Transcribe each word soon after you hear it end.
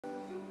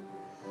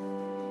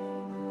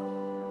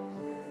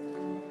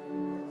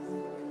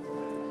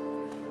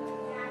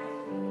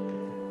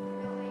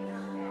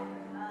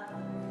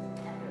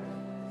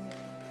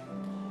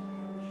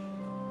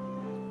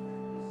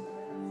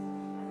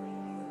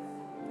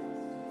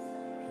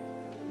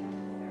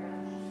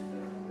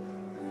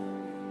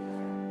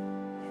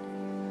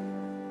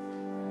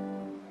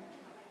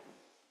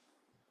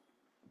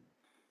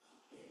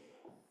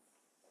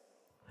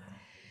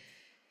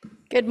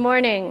Good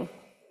morning.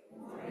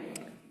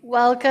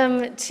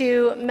 Welcome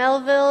to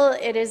Melville.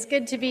 It is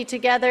good to be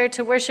together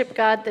to worship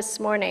God this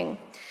morning.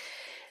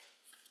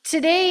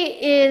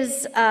 Today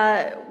is,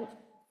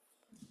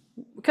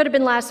 could have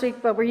been last week,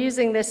 but we're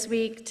using this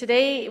week.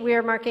 Today we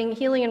are marking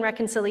Healing and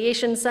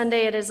Reconciliation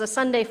Sunday. It is a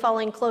Sunday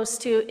falling close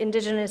to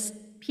Indigenous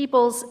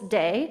Peoples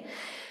Day.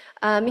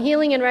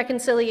 Healing and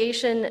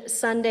Reconciliation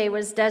Sunday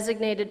was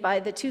designated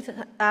by the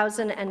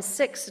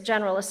 2006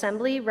 General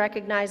Assembly,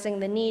 recognizing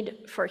the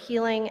need for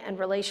healing and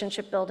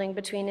relationship building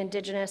between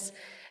Indigenous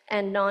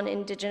and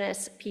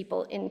non-Indigenous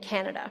people in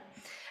Canada.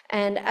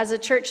 And as a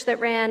church that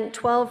ran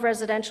 12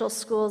 residential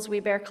schools, we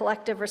bear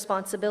collective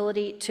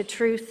responsibility to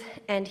truth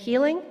and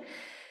healing.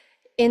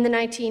 In the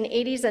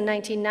 1980s and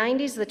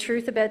 1990s, the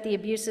truth about the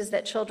abuses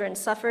that children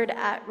suffered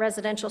at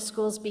residential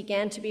schools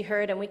began to be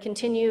heard, and we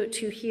continue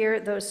to hear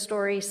those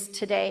stories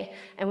today,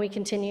 and we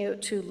continue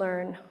to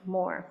learn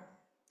more.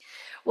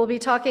 We'll be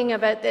talking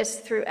about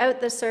this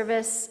throughout the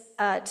service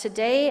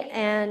today,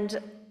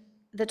 and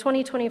the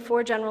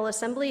 2024 General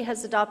Assembly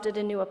has adopted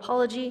a new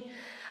apology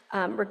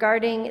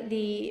regarding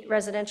the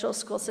residential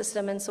school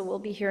system, and so we'll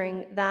be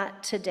hearing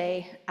that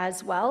today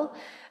as well.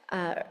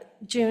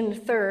 June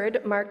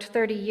 3rd marked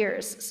 30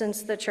 years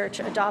since the church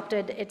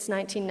adopted its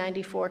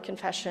 1994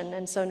 confession,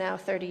 and so now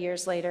 30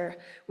 years later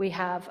we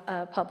have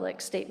a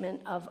public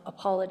statement of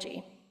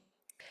apology.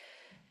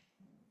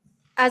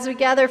 As we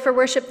gather for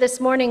worship this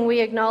morning, we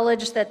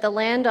acknowledge that the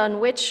land on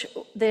which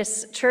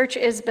this church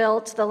is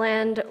built, the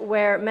land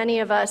where many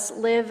of us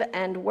live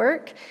and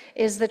work,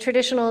 is the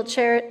traditional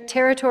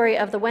territory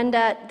of the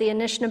Wendat, the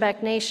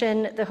Anishinaabeg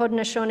Nation, the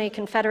Haudenosaunee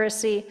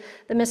Confederacy,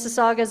 the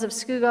Mississaugas of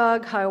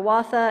Scugog,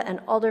 Hiawatha, and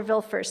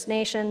Alderville First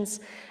Nations,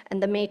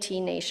 and the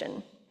Métis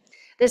Nation.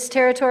 This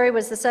territory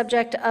was the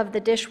subject of the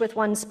Dish with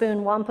One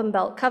Spoon Wampum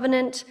Belt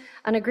Covenant,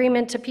 an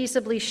agreement to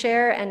peaceably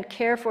share and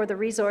care for the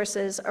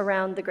resources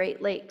around the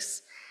Great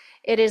Lakes.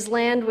 It is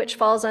land which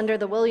falls under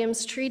the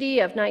Williams Treaty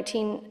of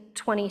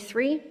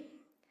 1923.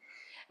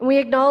 And we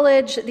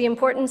acknowledge the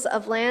importance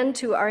of land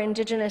to our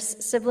Indigenous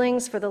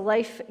siblings for the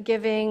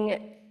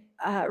life-giving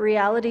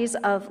realities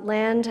of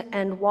land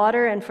and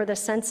water and for the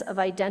sense of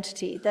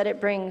identity that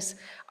it brings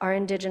our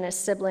Indigenous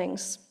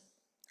siblings.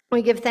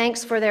 We give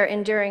thanks for their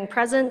enduring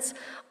presence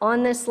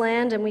on this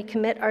land, and we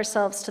commit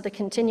ourselves to the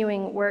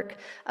continuing work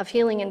of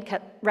healing and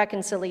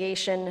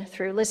reconciliation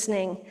through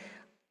listening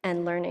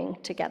and learning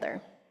together.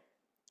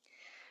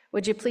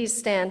 Would you please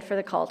stand for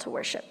the call to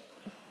worship?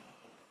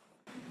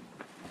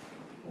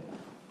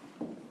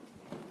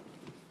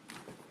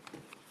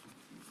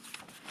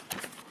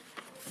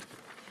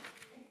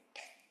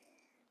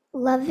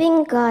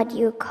 Loving God,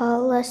 you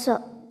call us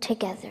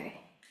together.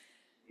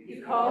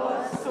 You call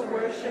us to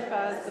worship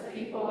as the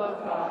people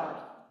of God.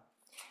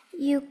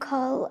 You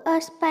call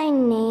us by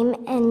name,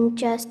 and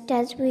just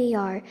as we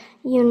are,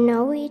 you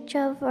know each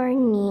of our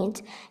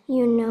needs,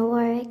 you know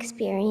our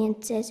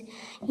experiences,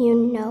 you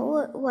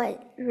know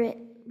what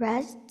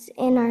rests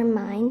in our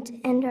minds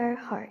and our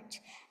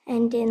hearts,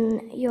 and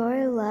in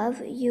your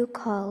love you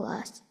call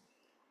us.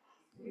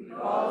 You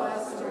call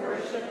us to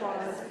worship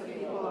as the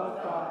people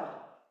of God.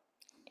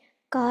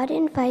 God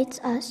invites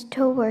us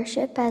to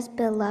worship as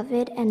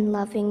beloved and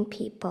loving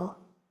people.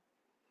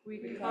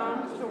 We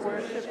come to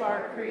worship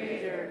our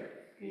Creator,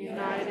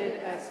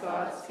 united as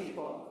God's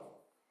people.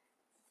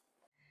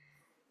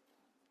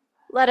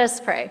 Let us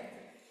pray.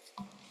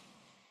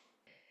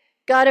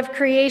 God of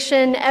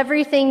creation,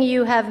 everything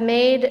you have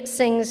made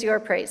sings your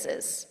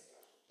praises.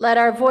 Let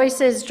our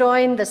voices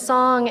join the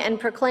song and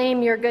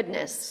proclaim your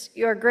goodness,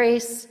 your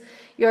grace,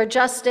 your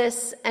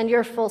justice, and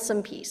your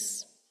fulsome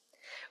peace.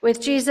 With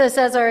Jesus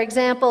as our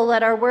example,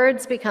 let our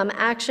words become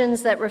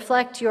actions that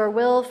reflect your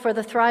will for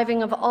the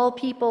thriving of all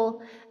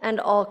people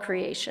and all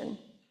creation.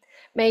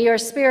 May your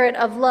spirit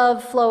of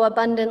love flow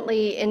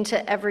abundantly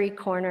into every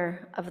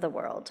corner of the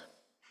world.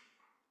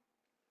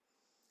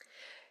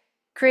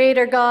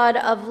 Creator God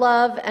of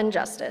love and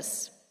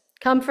justice,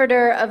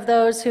 comforter of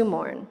those who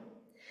mourn,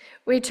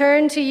 we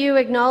turn to you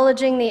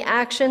acknowledging the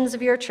actions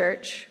of your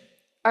church,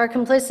 our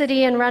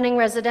complicity in running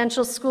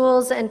residential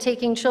schools and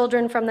taking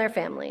children from their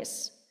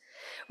families.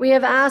 We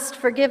have asked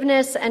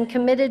forgiveness and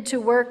committed to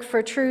work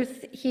for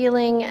truth,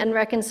 healing, and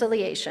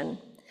reconciliation.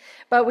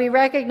 But we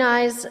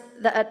recognize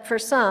that for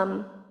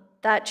some,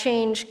 that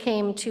change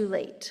came too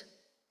late.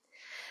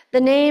 The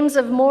names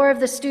of more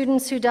of the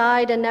students who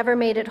died and never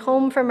made it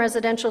home from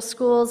residential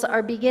schools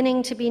are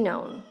beginning to be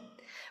known.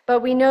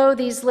 But we know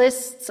these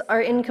lists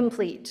are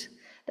incomplete,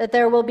 that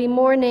there will be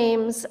more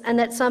names, and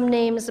that some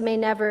names may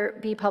never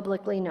be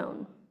publicly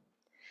known.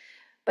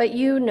 But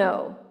you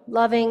know,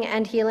 loving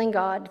and healing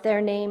God,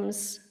 their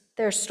names,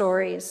 their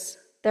stories,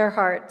 their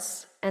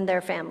hearts, and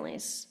their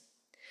families.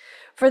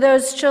 For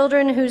those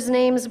children whose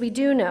names we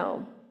do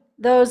know,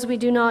 those we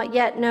do not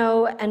yet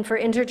know, and for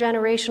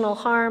intergenerational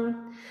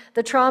harm,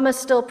 the trauma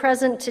still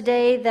present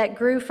today that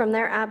grew from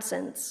their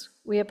absence,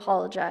 we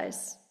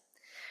apologize.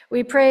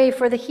 We pray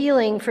for the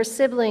healing for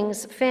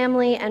siblings,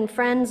 family, and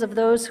friends of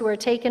those who were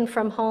taken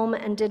from home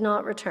and did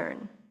not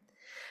return.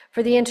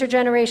 for the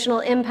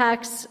intergenerational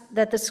impacts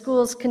that the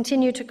schools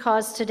continue to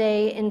cause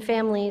today in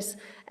families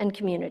and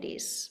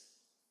communities.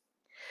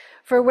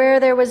 For where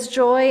there was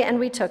joy and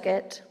we took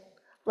it,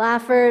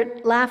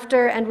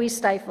 laughter and we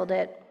stifled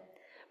it,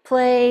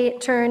 play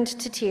turned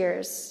to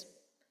tears,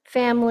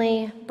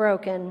 family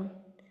broken,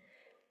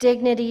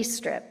 dignity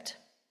stripped.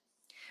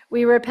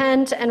 We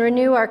repent and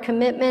renew our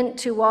commitment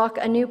to walk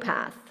a new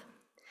path.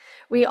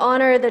 We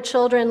honor the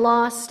children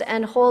lost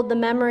and hold the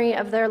memory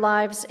of their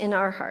lives in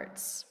our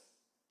hearts.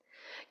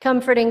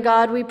 Comforting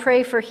God, we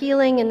pray for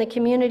healing in the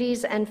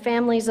communities and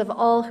families of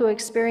all who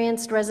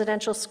experienced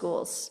residential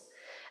schools,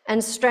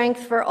 and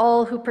strength for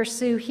all who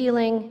pursue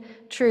healing,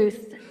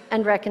 truth,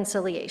 and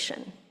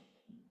reconciliation.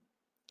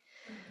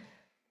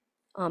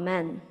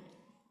 Amen.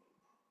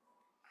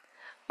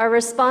 Our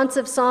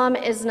responsive psalm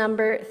is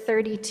number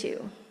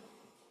 32.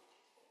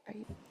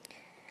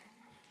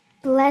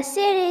 Blessed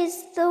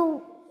is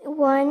the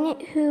one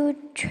whose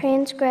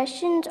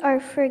transgressions are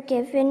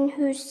forgiven,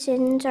 whose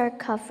sins are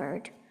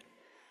covered.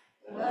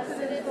 Blessed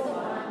is the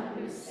one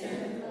whose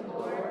sin the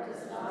Lord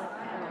does not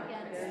count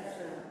against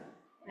them,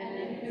 and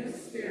in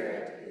whose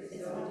spirit is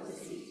no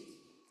deceit.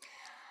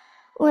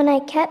 When I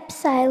kept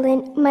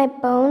silent, my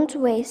bones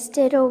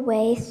wasted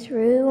away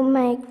through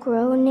my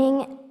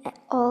groaning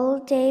all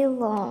day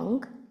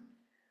long.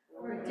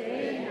 For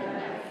day and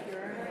night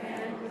your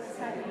hand was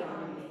heavy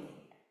on me.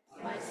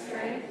 My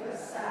strength was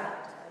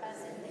sapped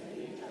as in the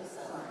heat of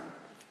summer.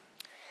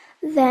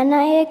 Then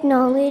I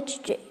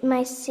acknowledged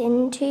my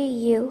sin to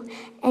you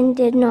and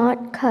did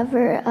not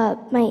cover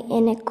up my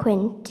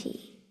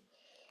iniquity.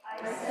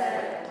 I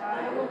said,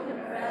 I will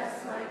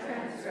confess my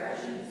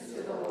transgressions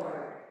to the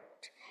Lord.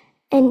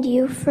 And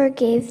you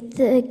forgave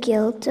the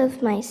guilt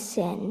of my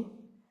sin.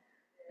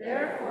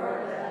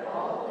 Therefore let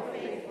all the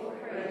faithful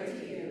pray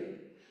to you,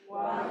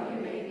 while you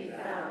may be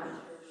found.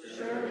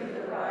 Surely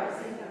the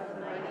rising of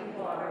mighty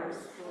waters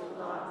will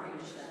not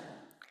reach them.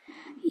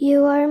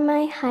 You are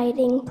my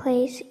hiding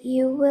place.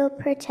 You will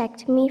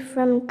protect me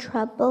from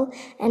trouble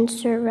and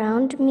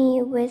surround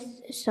me with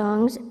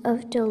songs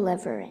of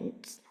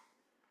deliverance.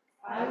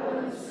 I will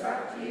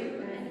instruct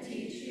you and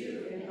teach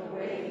you in the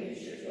way you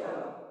should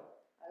go.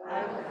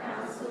 I will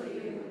counsel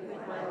you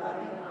with my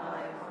loving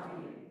eye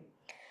on you.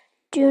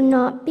 Do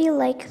not be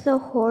like the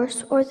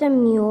horse or the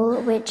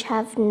mule, which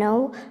have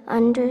no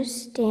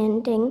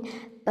understanding,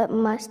 but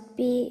must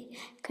be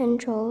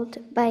controlled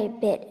by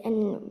bit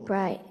and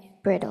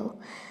bridle,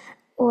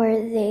 or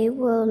they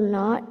will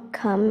not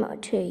come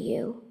to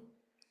you.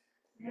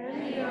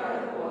 Many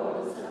are the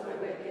woes of the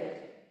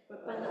wicked,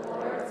 but the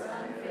Lord's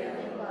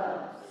unfailing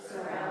love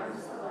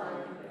surrounds the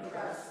one who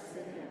trusts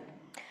in him.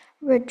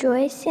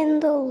 Rejoice in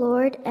the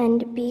Lord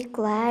and be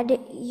glad,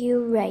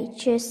 you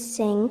righteous,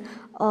 sing,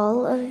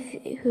 all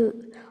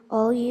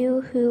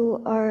you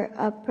who are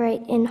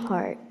upright in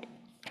heart.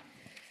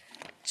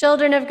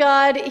 Children of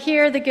God,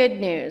 hear the good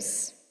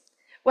news.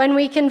 When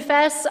we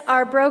confess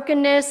our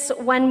brokenness,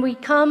 when we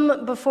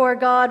come before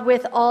God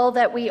with all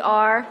that we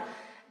are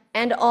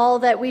and all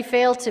that we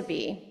fail to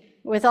be,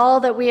 with all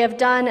that we have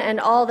done and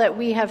all that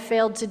we have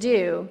failed to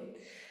do,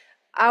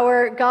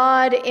 our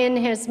God, in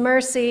his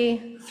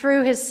mercy,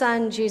 through his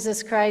Son,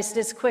 Jesus Christ,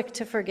 is quick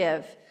to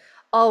forgive,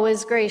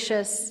 always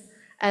gracious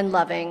and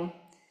loving,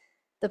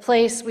 the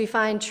place we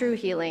find true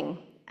healing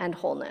and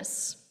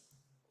wholeness.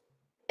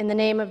 In the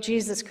name of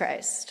Jesus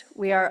Christ,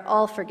 we are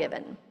all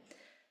forgiven.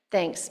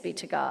 Thanks be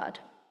to God.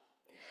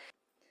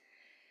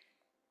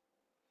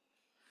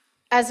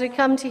 As we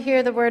come to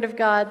hear the word of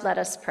God, let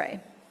us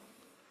pray.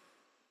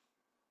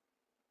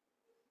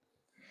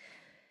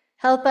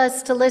 Help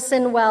us to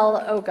listen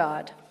well, O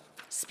God.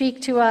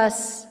 Speak to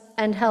us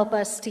and help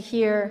us to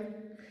hear.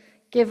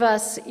 Give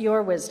us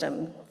your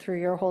wisdom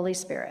through your Holy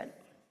Spirit.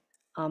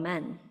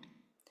 Amen.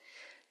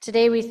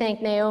 Today we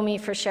thank Naomi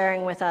for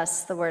sharing with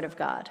us the word of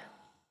God.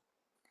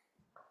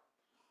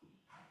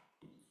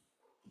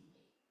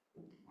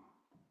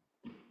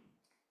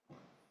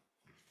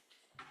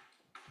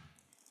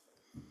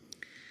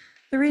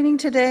 The reading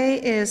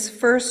today is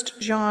 1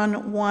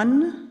 John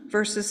 1,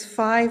 verses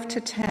 5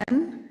 to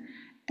 10,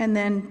 and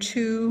then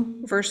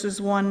 2, verses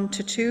 1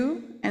 to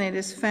 2, and it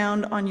is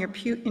found on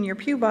in your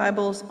pew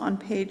Bibles on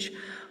page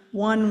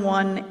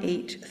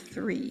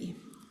 1183.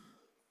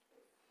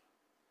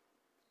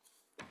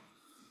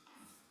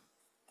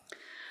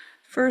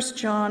 First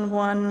John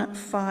 1,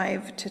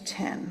 5 to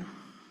 10.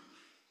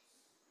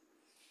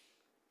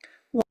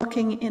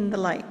 Walking in the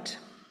light.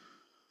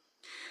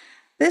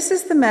 This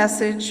is the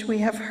message we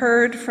have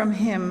heard from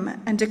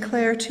him and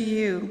declare to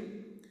you.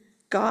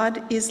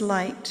 God is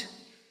light.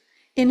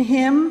 In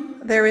him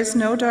there is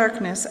no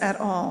darkness at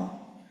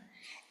all.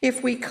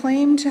 If we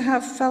claim to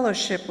have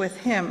fellowship with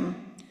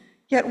him,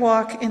 yet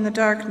walk in the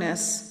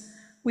darkness,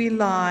 we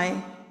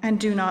lie and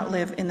do not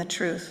live in the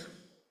truth.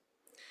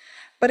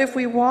 But if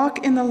we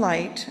walk in the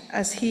light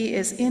as he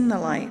is in the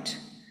light,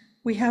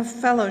 we have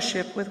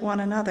fellowship with one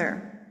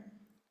another,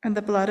 and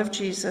the blood of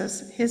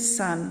Jesus, his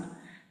Son,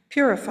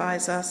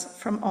 purifies us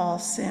from all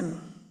sin.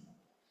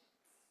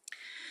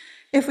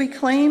 If we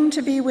claim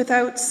to be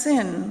without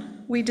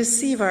sin, we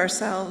deceive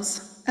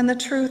ourselves, and the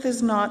truth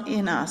is not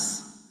in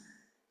us.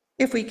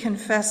 If we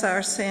confess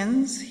our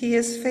sins, he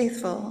is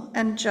faithful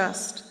and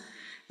just,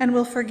 and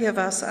will forgive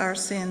us our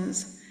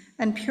sins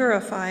and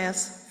purify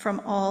us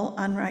from all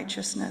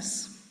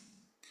unrighteousness.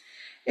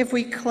 If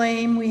we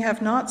claim we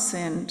have not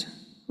sinned,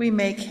 we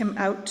make him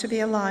out to be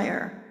a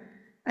liar,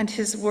 and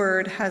his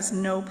word has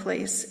no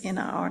place in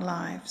our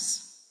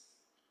lives.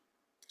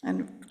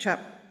 And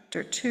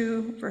chapter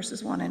 2,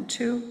 verses 1 and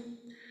 2.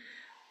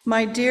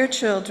 My dear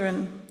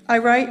children, I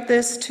write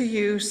this to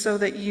you so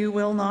that you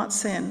will not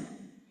sin.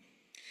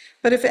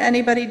 But if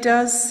anybody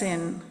does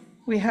sin,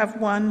 we have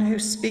one who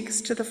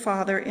speaks to the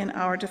Father in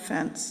our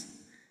defense,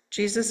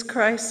 Jesus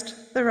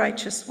Christ, the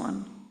righteous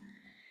one.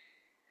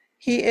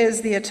 He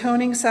is the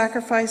atoning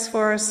sacrifice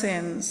for our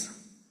sins,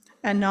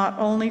 and not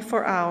only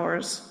for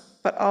ours,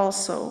 but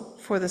also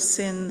for the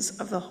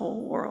sins of the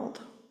whole world.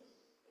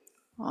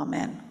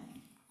 Amen.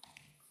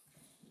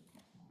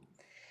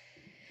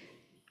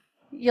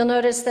 You'll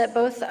notice that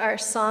both our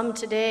psalm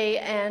today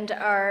and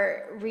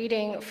our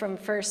reading from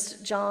 1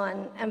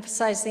 John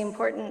emphasize the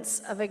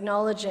importance of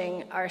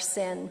acknowledging our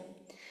sin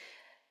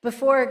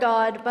before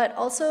God, but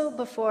also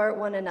before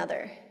one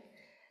another.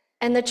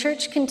 And the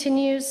church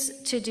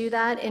continues to do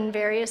that in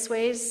various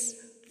ways.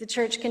 The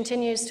church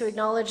continues to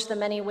acknowledge the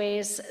many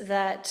ways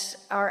that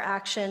our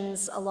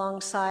actions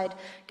alongside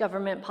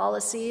government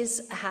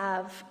policies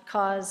have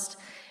caused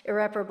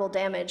irreparable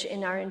damage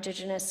in our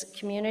Indigenous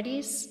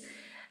communities.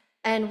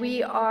 And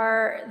we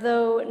are,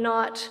 though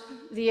not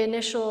the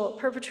initial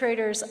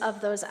perpetrators of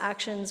those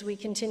actions, we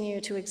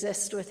continue to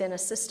exist within a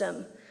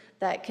system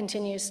that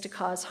continues to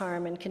cause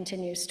harm and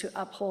continues to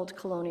uphold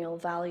colonial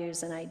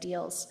values and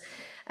ideals.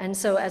 And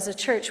so as a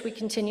church, we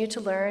continue to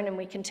learn and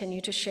we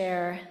continue to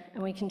share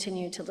and we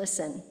continue to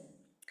listen.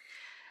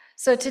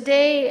 So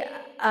today,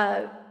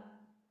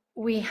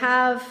 we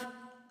have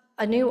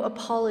a new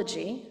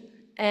apology.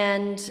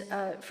 And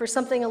for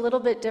something a little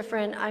bit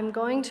different, I'm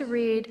going to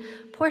read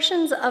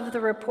portions of the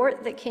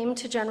report that came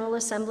to General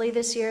Assembly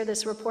this year.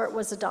 This report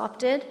was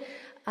adopted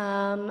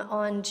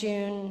on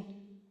June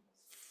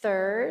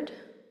 3rd,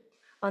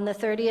 on the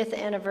 30th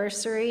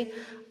anniversary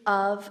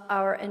of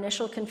our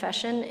initial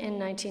confession in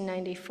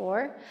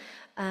 1994.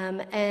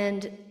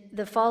 And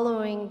the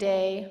following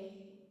day,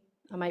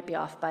 I might be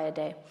off by a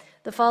day,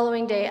 the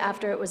following day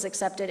after it was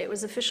accepted, it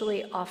was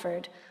officially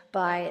offered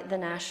by the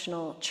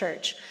National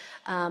Church.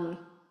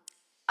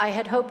 I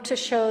had hoped to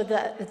show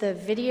the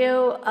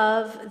video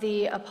of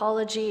the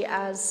apology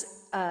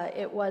as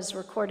it was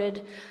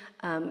recorded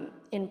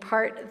in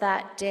part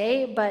that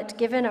day, but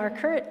given our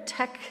current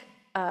tech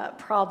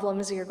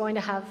problems, you're going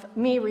to have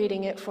me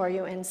reading it for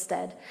you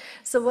instead.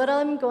 So what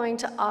I'm going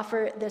to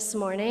offer this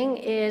morning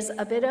is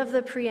a bit of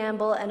the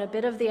preamble and a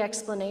bit of the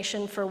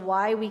explanation for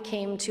why we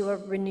came to a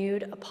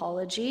renewed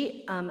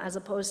apology as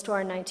opposed to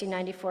our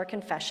 1994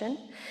 confession.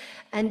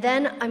 And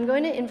then I'm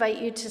going to invite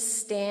you to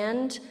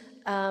stand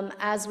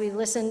as we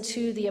listen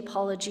to the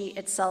apology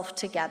itself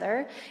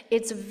together.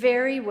 It's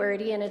very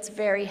wordy and it's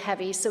very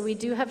heavy, so we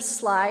do have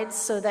slides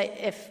so that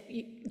if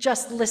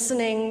just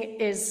listening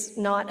is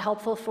not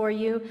helpful for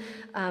you,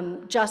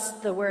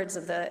 just the words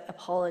of the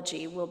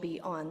apology will be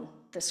on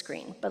the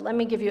screen. But let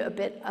me give you a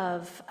bit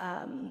of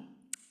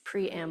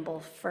preamble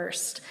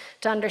first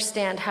to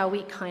understand how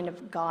we kind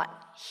of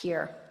got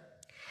here.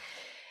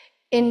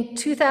 In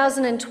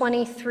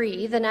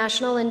 2023, the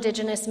National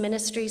Indigenous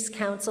Ministries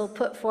Council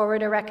put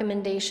forward a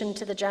recommendation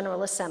to the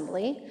General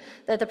Assembly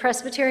that the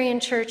Presbyterian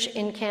Church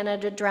in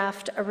Canada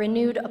draft a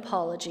renewed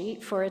apology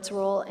for its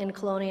role in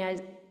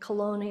colonization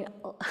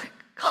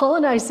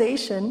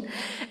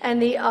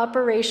and the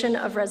operation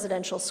of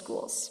residential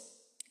schools.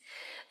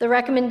 The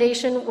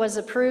recommendation was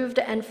approved,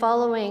 and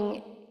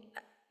following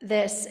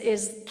this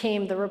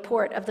came the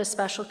report of the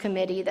special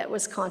committee that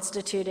was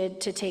constituted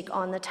to take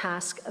on the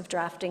task of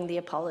drafting the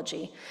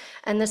apology.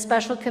 And the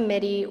special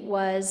committee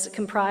was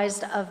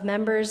comprised of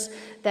members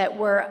that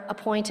were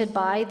appointed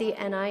by the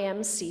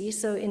NIMC,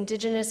 so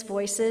Indigenous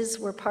voices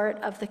were part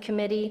of the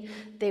committee.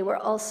 They were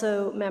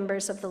also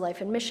members of the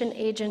Life and Mission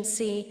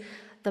Agency.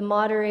 The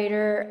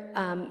moderator,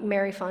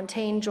 Mary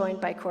Fontaine,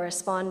 joined by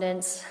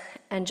correspondents,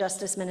 and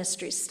Justice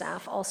Ministries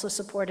staff also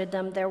supported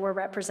them. There were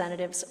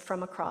representatives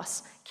from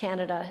across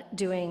Canada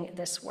doing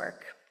this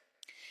work.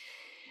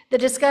 The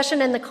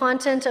discussion and the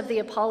content of the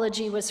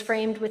apology was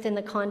framed within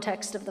the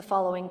context of the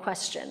following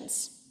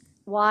questions.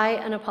 Why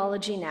an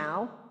apology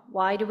now?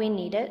 Why do we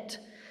need it?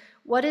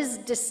 What is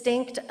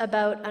distinct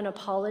about an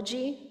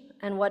apology,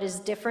 and what is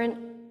different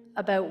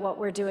about what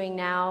we're doing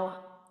now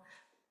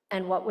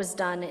and what was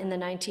done in the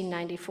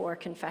 1994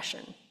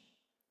 confession?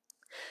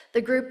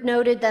 The group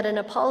noted that an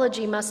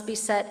apology must be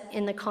set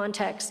in the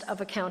context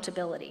of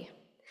accountability.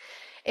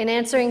 In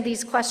answering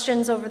these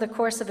questions over the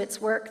course of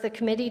its work, the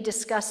committee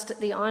discussed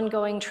the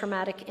ongoing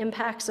traumatic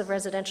impacts of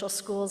residential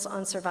schools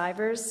on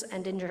survivors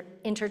and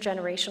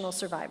intergenerational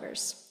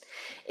survivors.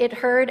 It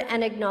heard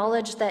and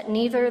acknowledged that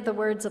neither the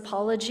words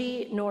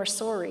apology nor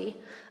sorry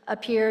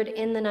appeared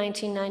in the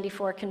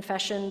 1994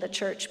 confession the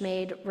church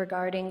made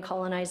regarding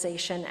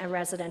colonization and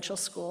residential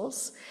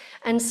schools,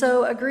 and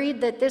so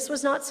agreed that this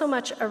was not so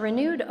much a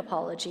renewed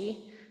apology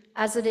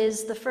as it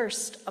is the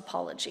first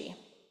apology.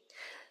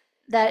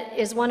 That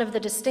is one of the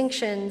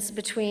distinctions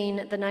between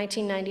the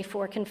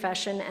 1994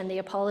 confession and the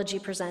apology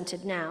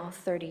presented now,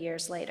 30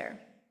 years later.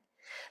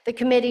 The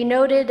committee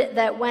noted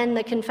that when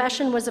the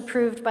confession was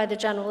approved by the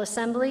General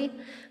Assembly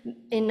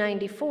in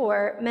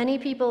 '94, many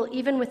people,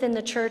 even within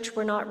the church,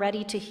 were not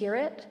ready to hear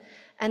it,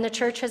 and the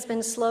church has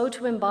been slow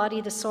to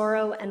embody the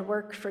sorrow and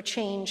work for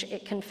change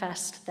it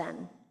confessed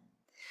then.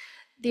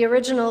 The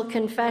original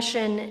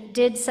confession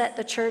did set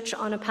the church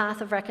on a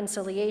path of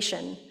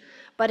reconciliation,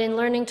 but in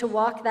learning to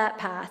walk that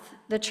path,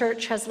 the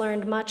church has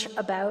learned much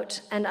about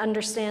and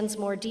understands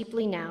more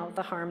deeply now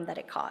the harm that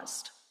it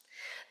caused.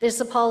 This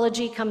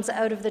apology comes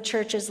out of the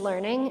church's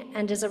learning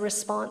and is a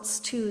response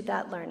to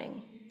that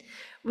learning.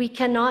 We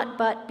cannot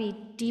but be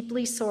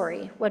deeply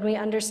sorry when we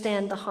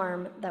understand the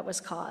harm that was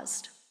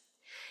caused.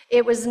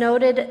 It was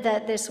noted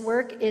that this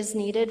work is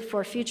needed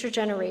for future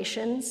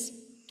generations,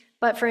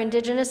 but for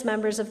Indigenous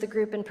members of the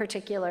group in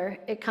particular,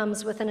 it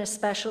comes with an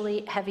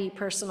especially heavy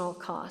personal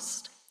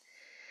cost.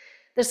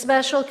 The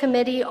special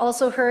committee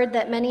also heard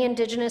that many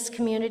Indigenous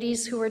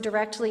communities who were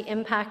directly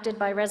impacted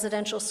by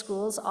residential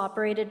schools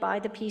operated by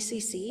the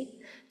PCC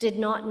did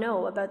not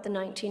know about the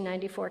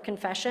 1994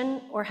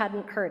 confession or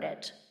hadn't heard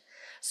it.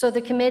 So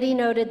the committee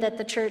noted that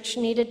the church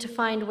needed to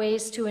find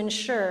ways to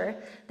ensure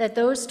that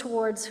those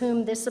towards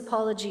whom this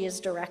apology is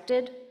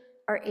directed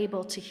are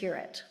able to hear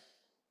it.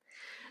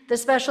 The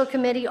special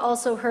committee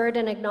also heard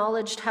and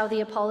acknowledged how the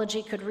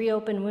apology could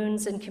reopen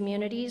wounds in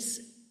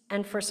communities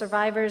and for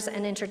survivors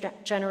and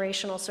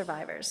intergenerational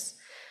survivors.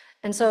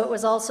 And so it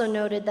was also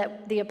noted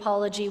that the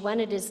apology, when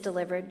it is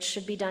delivered,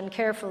 should be done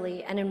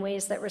carefully and in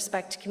ways that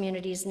respect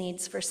communities'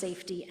 needs for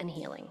safety and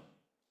healing.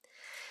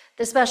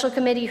 The special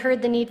committee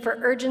heard the need for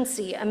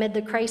urgency amid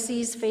the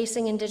crises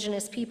facing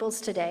Indigenous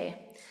peoples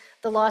today,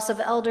 the loss of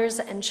elders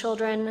and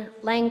children,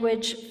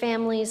 language,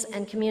 families,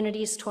 and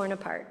communities torn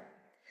apart.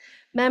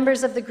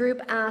 Members of the group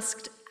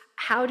asked,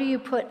 how do you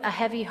put a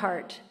heavy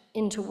heart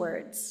into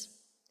words?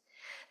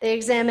 They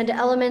examined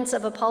elements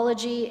of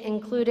apology,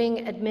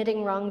 including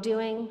admitting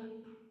wrongdoing,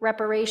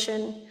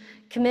 reparation,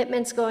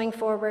 commitments going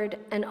forward,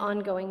 and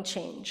ongoing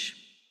change.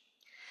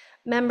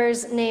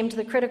 Members named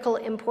the critical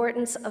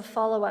importance of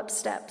follow-up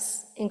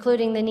steps,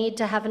 including the need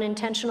to have an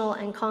intentional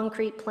and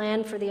concrete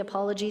plan for the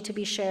apology to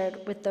be shared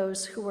with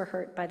those who were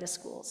hurt by the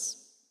schools.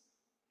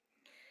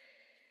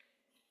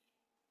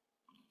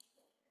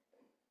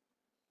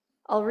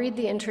 I'll read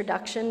the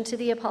introduction to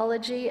the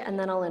apology, and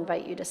then I'll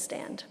invite you to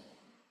stand.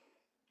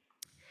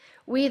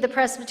 We, the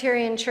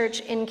Presbyterian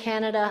Church in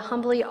Canada,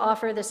 humbly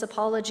offer this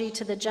apology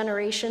to the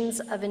generations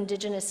of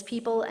Indigenous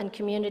people and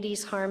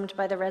communities harmed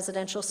by the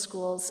residential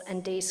schools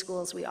and day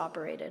schools we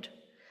operated.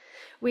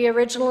 We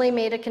originally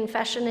made a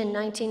confession in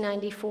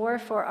 1994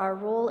 for our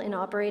role in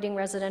operating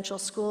residential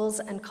schools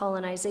and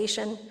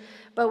colonization,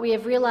 but we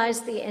have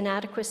realized the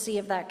inadequacy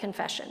of that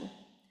confession.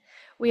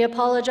 We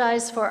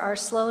apologize for our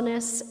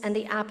slowness and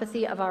the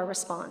apathy of our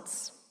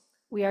response.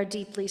 We are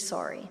deeply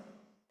sorry.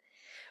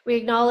 We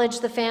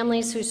acknowledge the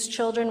families whose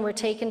children were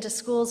taken to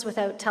schools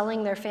without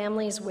telling their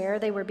families where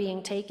they were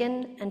being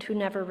taken and who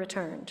never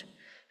returned,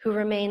 who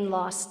remain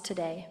lost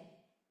today.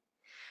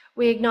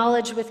 We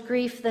acknowledge with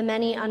grief the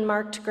many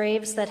unmarked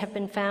graves that have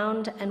been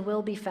found and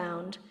will be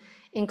found,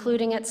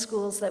 including at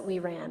schools that we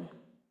ran.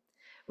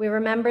 We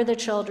remember the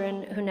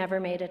children who never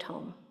made it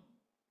home.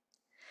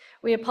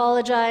 We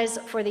apologize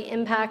for the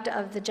impact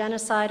of the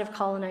genocide of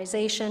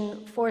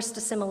colonization, forced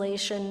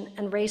assimilation,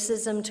 and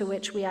racism to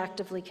which we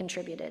actively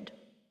contributed.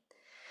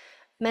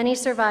 Many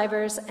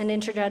survivors and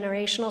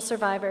intergenerational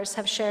survivors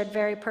have shared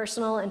very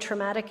personal and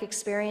traumatic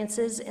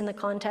experiences in the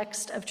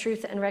context of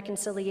Truth and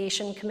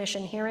Reconciliation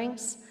Commission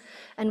hearings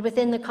and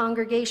within the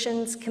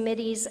congregations,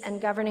 committees, and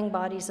governing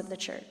bodies of the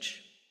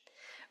church.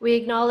 We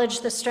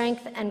acknowledge the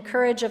strength and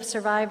courage of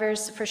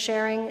survivors for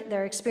sharing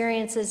their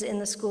experiences in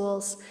the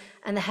schools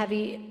and the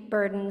heavy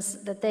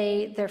burdens that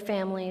they, their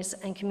families,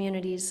 and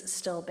communities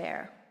still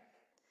bear.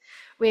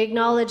 We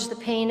acknowledge the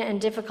pain and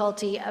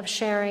difficulty of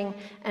sharing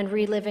and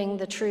reliving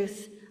the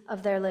truth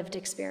of their lived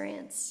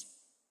experience.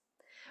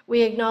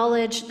 We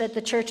acknowledge that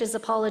the church's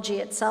apology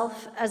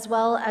itself, as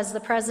well as the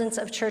presence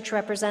of church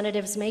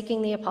representatives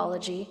making the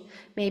apology,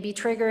 may be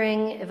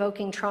triggering,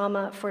 evoking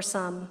trauma for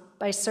some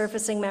by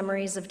surfacing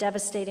memories of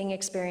devastating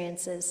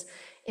experiences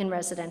in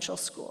residential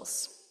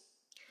schools.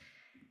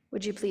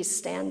 Would you please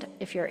stand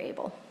if you're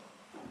able?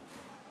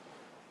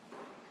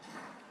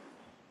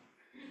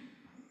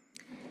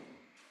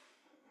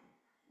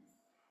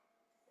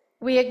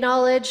 We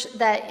acknowledge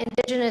that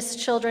Indigenous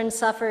children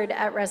suffered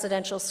at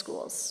residential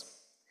schools.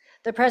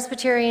 The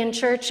Presbyterian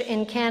Church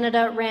in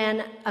Canada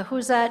ran a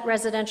Huzat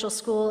residential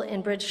school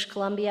in British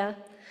Columbia,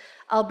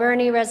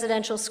 Alberni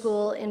residential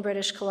school in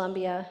British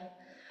Columbia,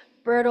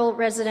 Birtle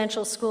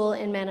residential school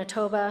in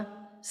Manitoba,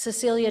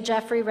 Cecilia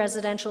Jeffrey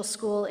residential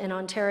school in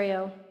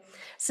Ontario,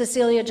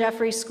 Cecilia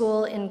Jeffrey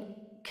School in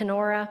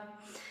Kenora,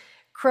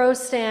 Crow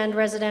Stand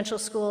Residential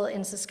School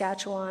in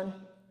Saskatchewan,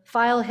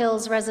 File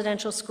Hills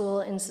Residential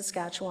School in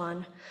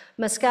Saskatchewan,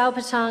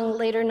 Muskow-Petong,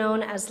 later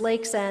known as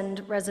Lakes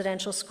End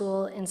Residential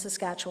School in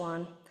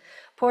Saskatchewan,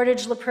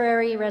 Portage-La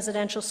Prairie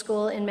Residential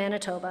School in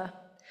Manitoba,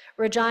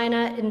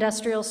 Regina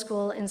Industrial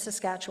School in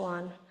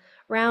Saskatchewan,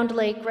 Round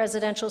Lake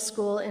Residential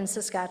School in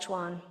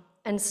Saskatchewan,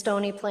 and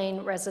Stony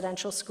Plain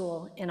Residential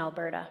School in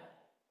Alberta.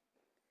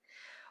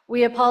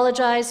 We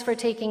apologize for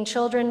taking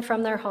children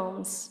from their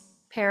homes,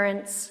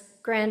 parents,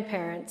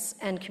 grandparents,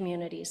 and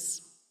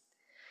communities.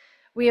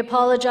 We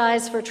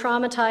apologize for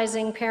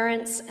traumatizing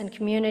parents and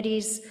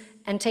communities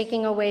and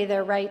taking away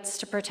their rights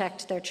to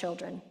protect their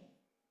children.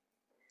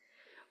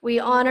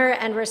 We honor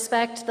and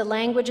respect the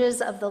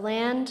languages of the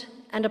land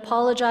and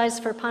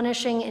apologize for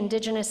punishing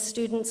Indigenous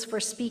students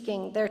for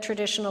speaking their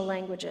traditional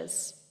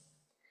languages.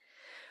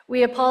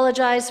 We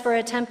apologize for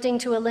attempting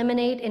to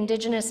eliminate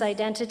Indigenous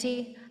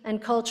identity and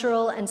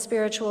cultural and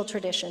spiritual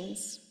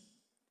traditions.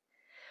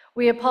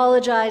 We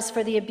apologize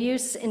for the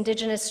abuse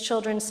Indigenous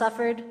children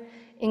suffered,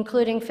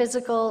 including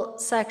physical,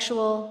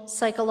 sexual,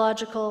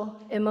 psychological,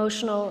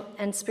 emotional,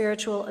 and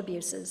spiritual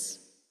abuses.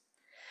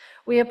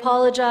 We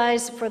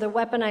apologize for the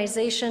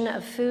weaponization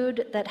of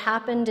food that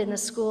happened in the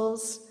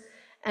schools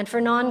and for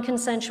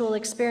non-consensual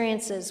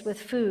experiences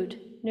with food,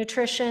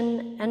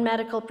 nutrition, and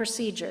medical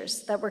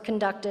procedures that were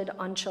conducted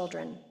on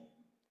children.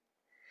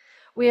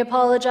 We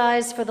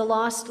apologize for the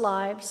lost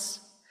lives,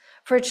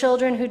 for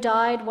children who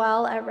died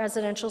while at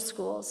residential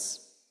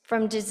schools,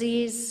 from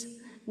disease,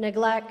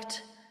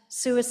 neglect,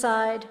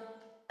 suicide,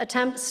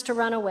 attempts to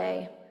run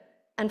away,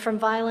 and from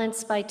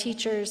violence by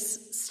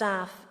teachers,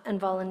 staff, and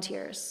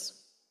volunteers.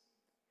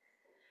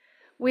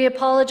 We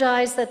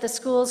apologize that the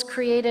schools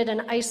created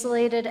an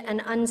isolated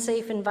and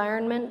unsafe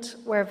environment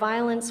where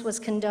violence was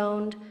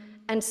condoned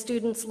and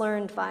students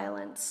learned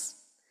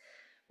violence.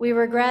 We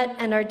regret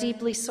and are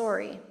deeply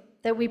sorry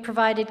that we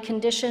provided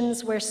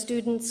conditions where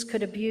students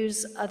could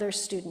abuse other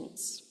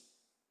students.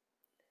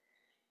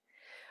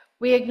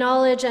 We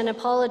acknowledge and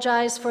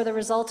apologize for the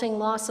resulting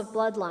loss of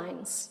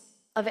bloodlines,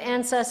 of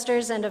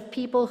ancestors and of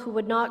people who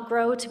would not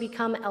grow to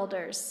become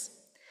elders,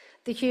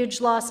 the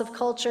huge loss of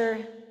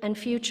culture and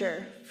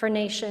future for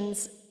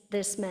nations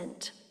this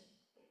meant.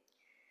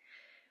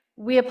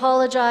 We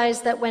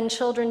apologize that when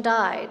children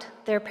died,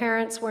 their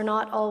parents were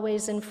not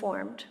always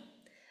informed.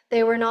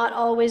 They were not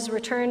always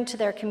returned to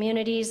their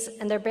communities,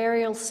 and their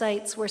burial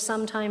sites were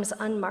sometimes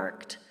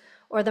unmarked,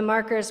 or the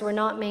markers were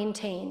not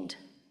maintained,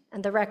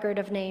 and the record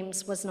of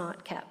names was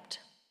not kept.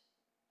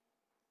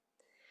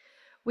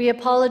 We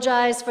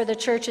apologize for the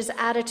Church's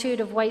attitude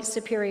of white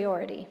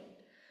superiority,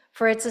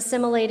 for its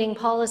assimilating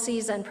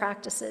policies and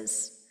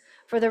practices,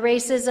 for the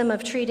racism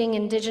of treating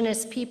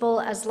Indigenous people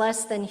as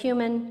less than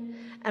human,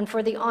 and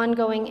for the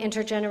ongoing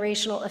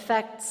intergenerational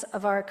effects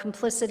of our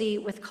complicity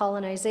with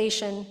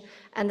colonization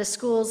and the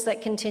schools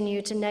that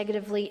continue to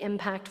negatively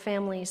impact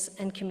families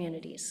and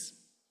communities.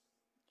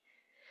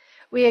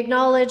 We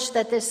acknowledge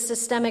that this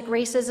systemic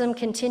racism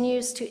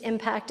continues to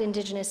impact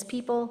Indigenous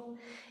people,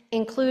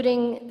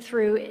 including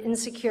through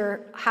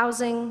insecure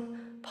housing,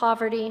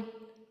 poverty,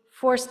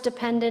 forced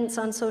dependence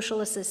on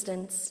social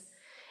assistance,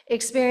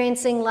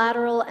 experiencing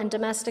lateral and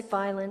domestic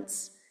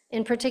violence,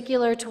 in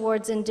particular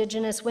towards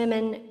Indigenous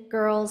women,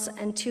 girls,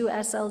 and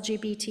 2S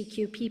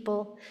LGBTQ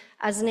people,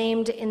 as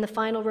named in the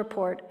final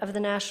report of the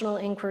National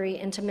Inquiry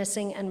into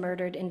Missing and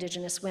Murdered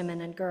Indigenous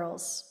Women and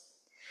Girls.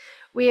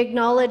 We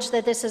acknowledge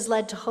that this has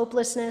led to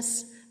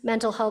hopelessness,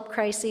 mental health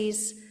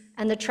crises,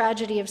 and the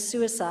tragedy of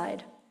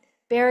suicide,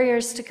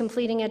 barriers to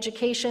completing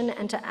education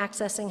and to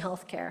accessing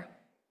healthcare.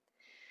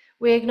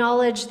 We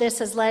acknowledge this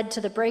has led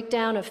to the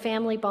breakdown of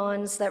family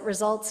bonds that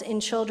results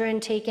in children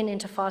taken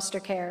into foster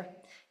care,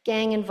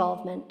 gang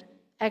involvement,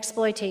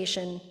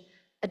 exploitation,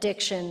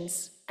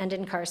 addictions, and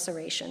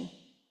incarceration.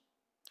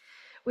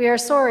 We are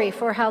sorry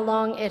for how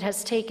long it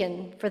has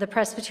taken for the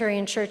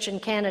Presbyterian Church in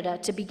Canada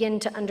to begin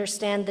to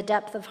understand the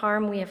depth of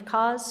harm we have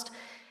caused,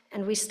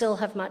 and we still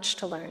have much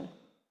to learn.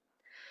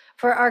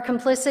 For our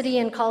complicity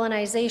in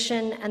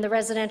colonization and the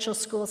residential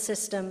school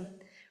system,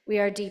 we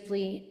are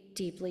deeply,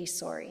 deeply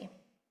sorry.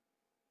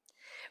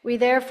 We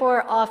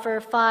therefore offer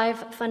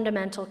 5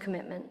 fundamental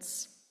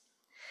commitments.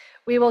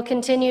 We will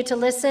continue to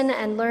listen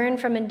and learn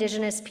from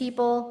Indigenous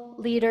people,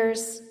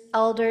 leaders,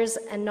 elders,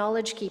 and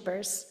knowledge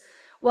keepers,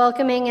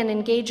 welcoming and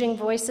engaging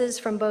voices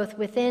from both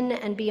within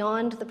and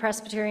beyond the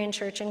Presbyterian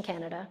Church in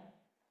Canada.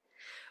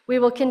 We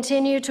will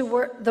continue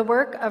the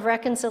work of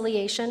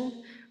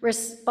reconciliation,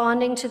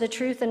 responding to the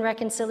Truth and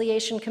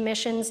Reconciliation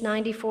Commission's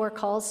 94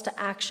 calls to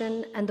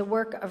action and the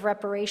work of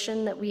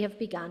reparation that we have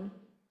begun.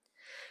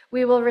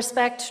 We will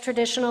respect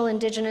traditional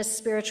Indigenous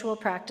spiritual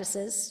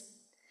practices.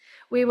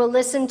 We will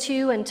listen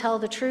to and tell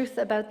the truth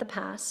about the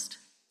past.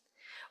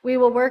 We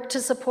will work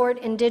to support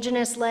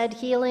Indigenous-led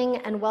healing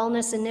and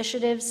wellness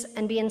initiatives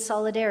and be in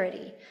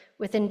solidarity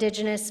with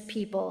Indigenous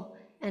people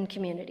and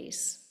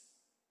communities.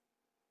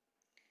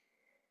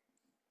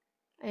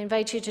 I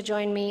invite you to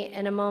join me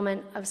in a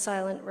moment of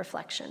silent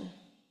reflection.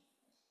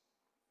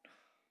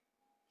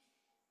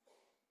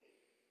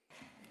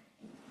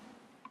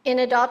 In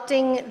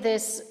adopting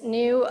this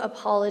new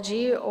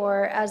apology,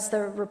 or as the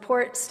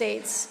report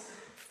states,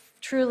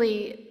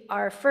 truly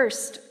our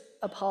first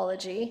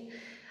apology,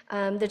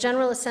 the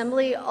General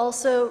Assembly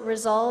also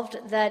resolved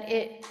that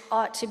it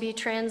ought to be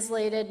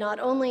translated not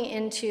only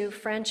into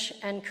French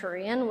and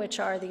Korean,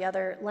 which are the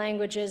other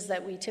languages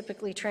that we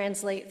typically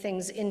translate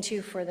things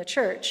into for the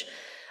church,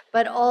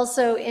 but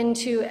also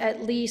into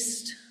at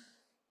least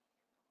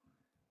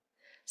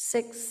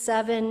 6,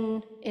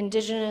 7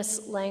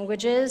 Indigenous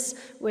languages,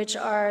 which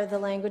are the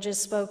languages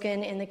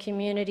spoken in the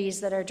communities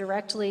that are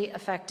directly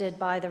affected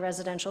by the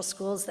residential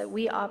schools that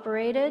we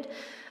operated.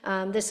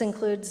 This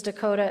includes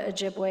Dakota,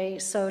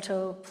 Ojibwe,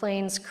 Saulteaux,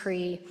 Plains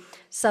Cree,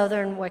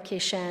 Southern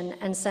Wakishan,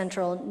 and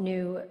Central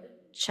New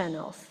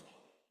Chenoweth,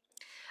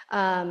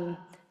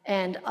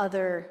 and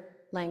other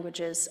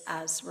languages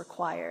as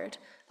required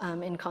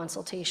in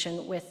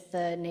consultation with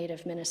the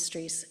Native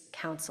Ministries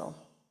Council.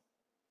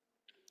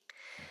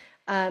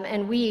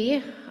 And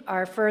we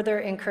are further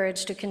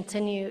encouraged to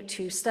continue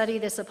to study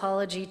this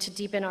apology to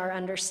deepen our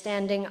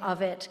understanding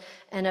of it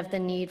and of the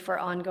need for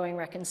ongoing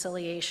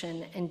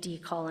reconciliation and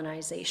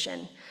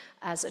decolonization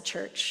as a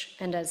church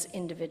and as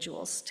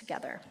individuals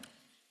together.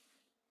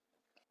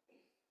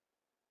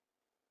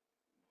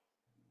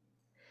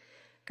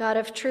 God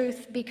of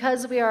truth,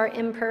 because we are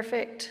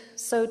imperfect,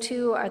 so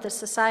too are the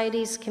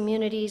societies,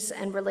 communities,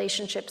 and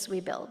relationships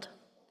we build.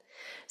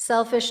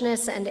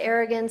 Selfishness and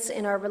arrogance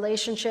in our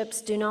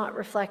relationships do not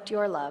reflect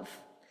your love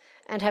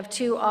and have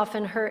too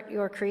often hurt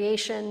your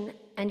creation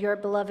and your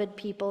beloved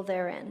people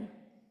therein.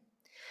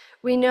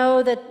 We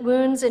know that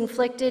wounds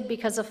inflicted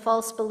because of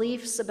false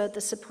beliefs about the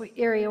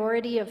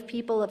superiority of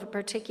people of a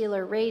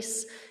particular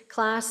race,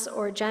 class,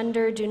 or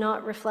gender do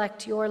not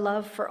reflect your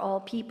love for all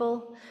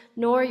people,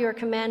 nor your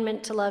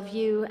commandment to love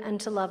you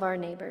and to love our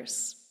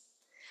neighbors.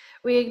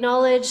 We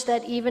acknowledge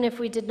that even if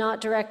we did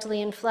not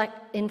directly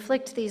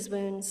inflict these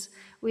wounds,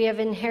 we have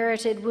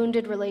inherited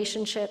wounded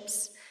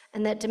relationships,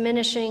 and that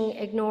diminishing,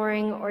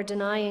 ignoring, or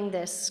denying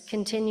this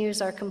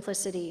continues our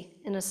complicity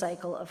in a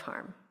cycle of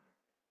harm.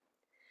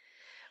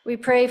 We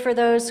pray for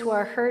those who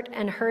are hurt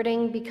and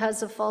hurting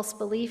because of false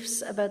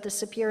beliefs about the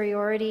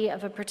superiority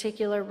of a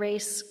particular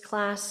race,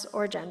 class,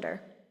 or gender.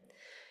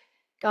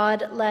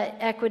 God, let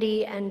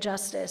equity and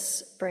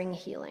justice bring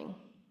healing.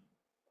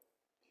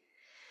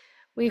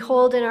 We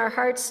hold in our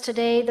hearts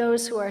today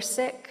those who are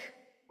sick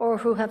or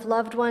who have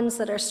loved ones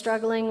that are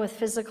struggling with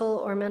physical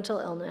or mental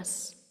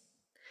illness.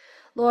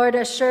 Lord,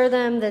 assure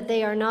them that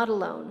they are not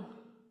alone.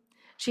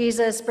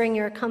 Jesus, bring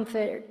your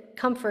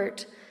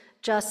comfort,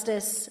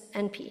 justice,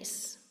 and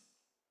peace.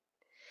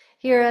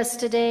 Hear us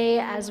today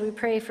as we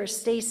pray for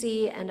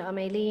Stacy and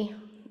Amélie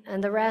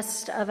and the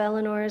rest of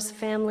Eleanor's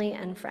family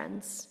and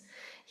friends.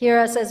 Hear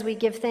us as we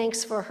give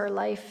thanks for her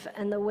life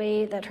and the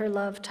way that her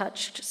love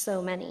touched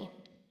so many.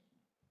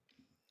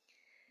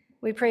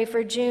 We pray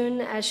for June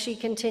as she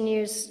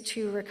continues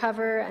to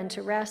recover and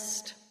to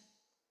rest.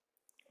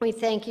 We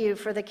thank you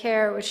for the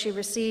care which she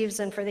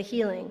receives and for the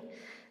healing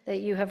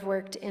that you have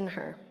worked in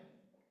her.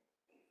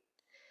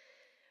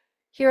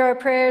 Hear our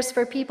prayers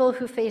for people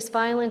who face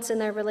violence in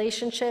their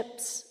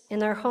relationships, in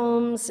their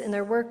homes, in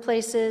their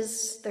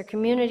workplaces, their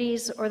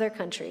communities, or their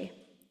country.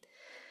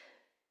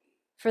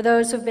 For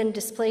those who've been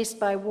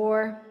displaced by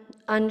war,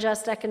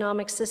 unjust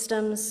economic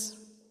systems,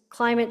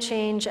 climate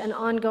change, and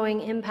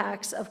ongoing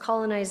impacts of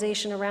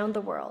colonization around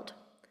the world.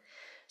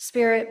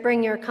 Spirit,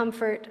 bring your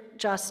comfort,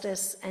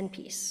 justice, and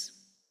peace.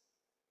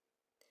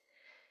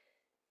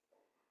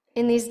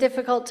 In these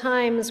difficult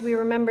times, we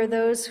remember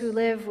those who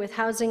live with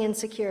housing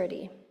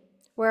insecurity,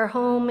 where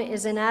home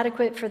is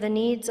inadequate for the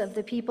needs of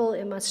the people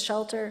it must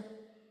shelter,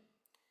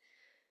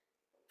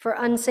 for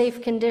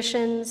unsafe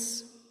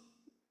conditions,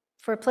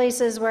 for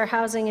places where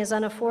housing is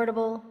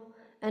unaffordable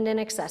and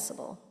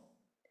inaccessible.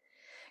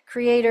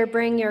 Creator,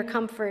 bring your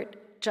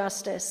comfort,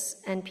 justice,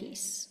 and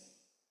peace.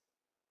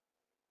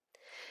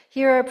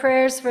 Hear our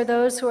prayers for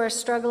those who are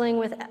struggling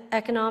with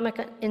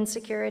economic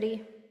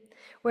insecurity,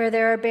 where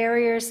there are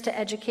barriers to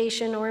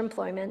education or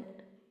employment,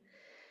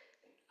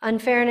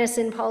 unfairness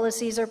in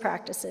policies or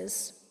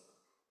practices,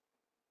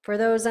 for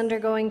those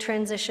undergoing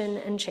transition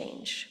and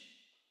change.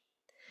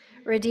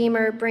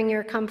 Redeemer, bring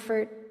your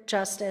comfort,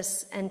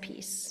 justice, and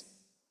peace.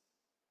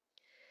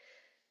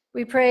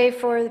 We pray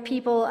for the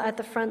people at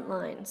the front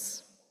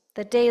lines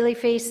that daily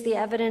face the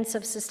evidence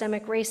of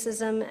systemic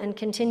racism and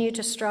continue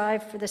to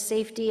strive for the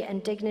safety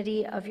and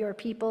dignity of your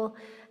people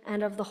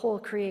and of the whole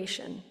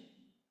creation.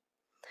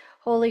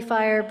 Holy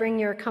fire, bring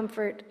your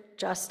comfort,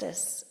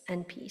 justice,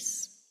 and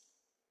peace.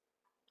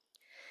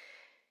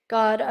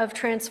 God of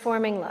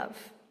transforming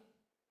love,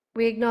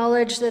 we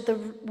acknowledge that the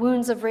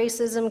wounds of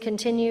racism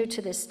continue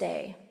to this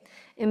day,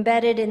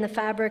 embedded in the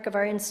fabric of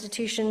our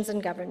institutions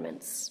and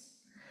governments.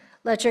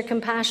 Let your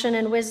compassion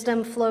and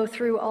wisdom flow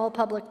through all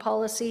public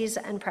policies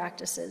and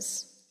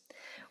practices.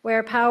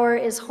 Where power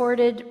is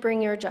hoarded,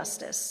 bring your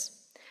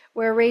justice.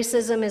 Where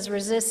racism is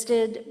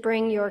resisted,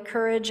 bring your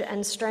courage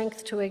and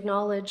strength to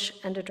acknowledge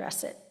and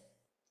address it.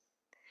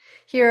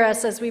 Hear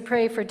us as we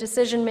pray for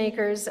decision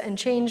makers and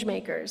change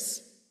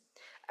makers,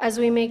 as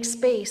we make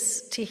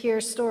space to hear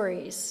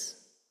stories,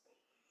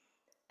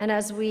 and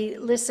as we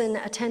listen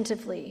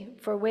attentively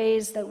for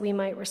ways that we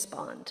might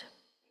respond.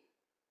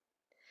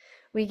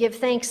 We give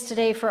thanks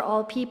today for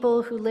all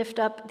people who lift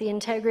up the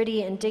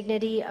integrity and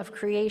dignity of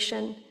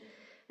creation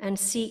and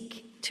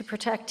seek to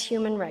protect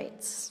human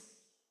rights.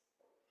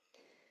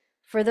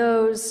 For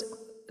those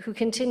who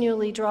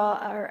continually draw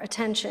our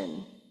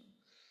attention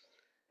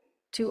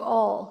to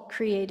all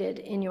created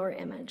in your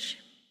image.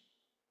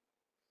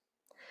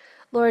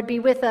 Lord, be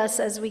with us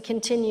as we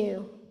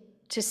continue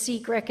to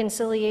seek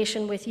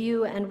reconciliation with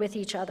you and with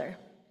each other,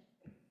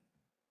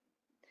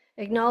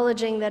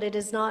 acknowledging that it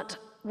is not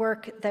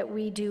work that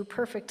we do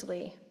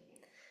perfectly,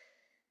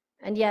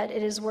 and yet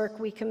it is work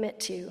we commit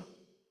to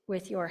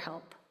with your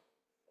help.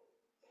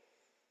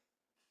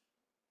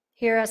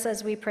 Hear us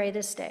as we pray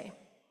this day.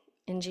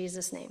 In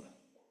Jesus' name,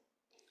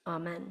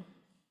 amen.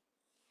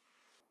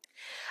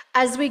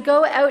 As we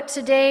go out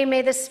today,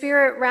 may the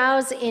Spirit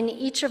rouse in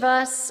each of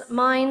us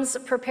minds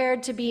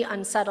prepared to be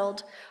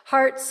unsettled,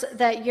 hearts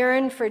that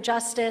yearn for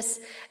justice,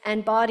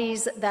 and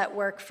bodies that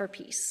work for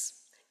peace.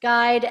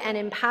 Guide and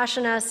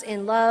impassion us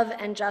in love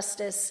and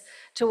justice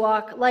to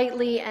walk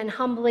lightly and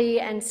humbly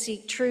and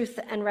seek truth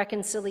and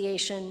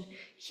reconciliation,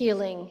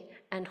 healing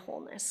and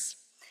wholeness.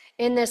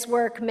 In this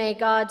work, may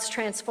God's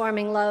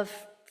transforming love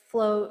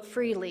flow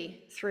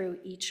freely through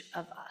each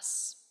of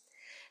us.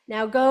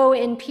 Now go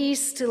in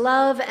peace to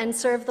love and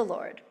serve the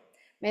Lord.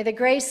 May the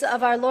grace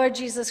of our Lord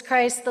Jesus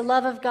Christ, the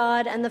love of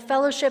God, and the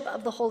fellowship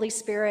of the Holy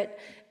Spirit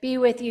be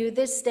with you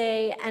this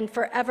day and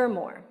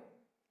forevermore.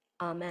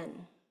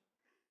 Amen.